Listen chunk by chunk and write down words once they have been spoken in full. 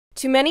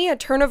To many at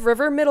Turn of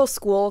River Middle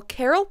School,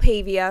 Carol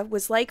Pavia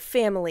was like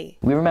family.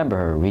 We remember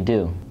her, we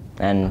do.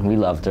 And we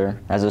loved her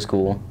as a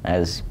school,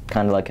 as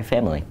kind of like a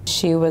family.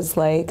 She was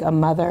like a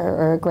mother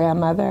or a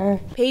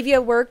grandmother.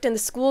 Pavia worked in the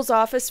school's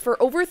office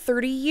for over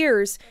 30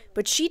 years,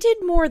 but she did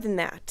more than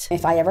that.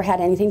 If I ever had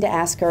anything to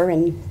ask her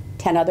and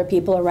 10 other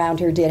people around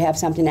her did have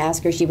something to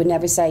ask her, she would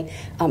never say,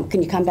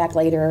 can you come back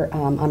later?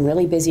 I'm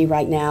really busy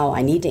right now.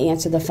 I need to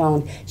answer the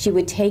phone. She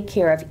would take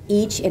care of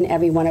each and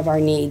every one of our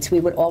needs. We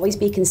would always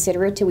be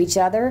considerate to each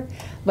other,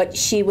 but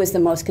she was the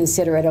most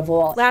considerate of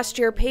all. Last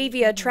year,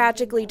 Pavia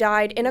tragically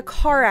died in a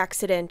car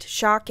accident,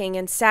 shocking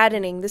and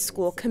saddening the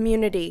school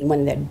community.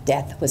 When the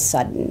death was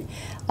sudden,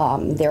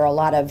 there are a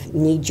lot of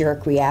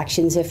knee-jerk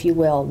reactions, if you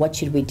will. What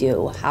should we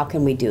do? How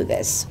can we do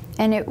this?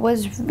 And it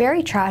was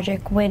very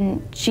tragic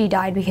when she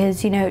died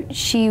because, you know,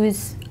 she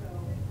was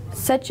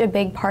such a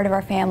big part of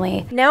our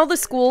family. Now the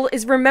school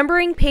is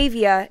remembering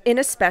Pavia in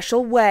a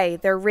special way.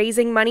 They're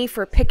raising money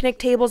for picnic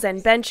tables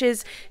and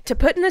benches to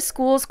put in the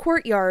school's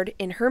courtyard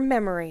in her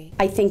memory.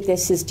 I think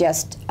this is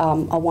just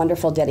a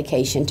wonderful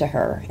dedication to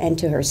her and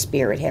to her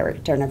spirit here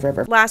at Turn of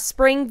River. Last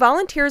spring,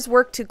 volunteers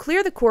worked to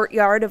clear the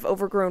courtyard of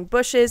overgrown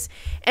bushes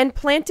and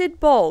planted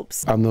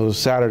bulbs. On those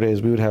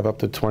Saturdays, we would have up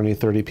to 20,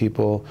 30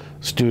 people,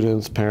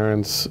 students,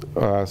 parents,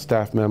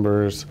 staff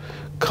members,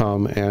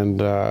 come and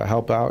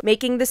help out.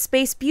 Making the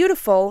space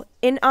beautiful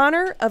in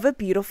honor of a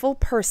beautiful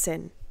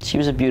person. She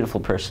was a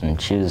beautiful person.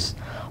 She was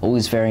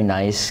always very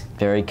nice,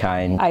 very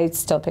kind. I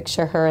still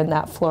picture her in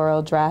that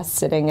floral dress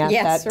sitting at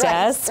that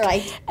desk.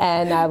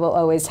 And I will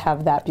always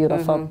have that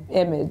beautiful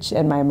image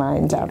in my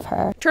mind of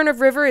her. Turn of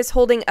River is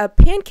holding a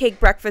pancake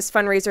breakfast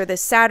fundraiser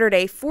this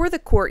Saturday for the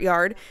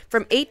courtyard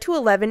from 8 to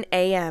 11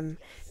 a.m.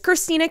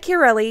 Christina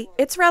Chiarelli,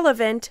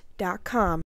 It'sRelevant.com.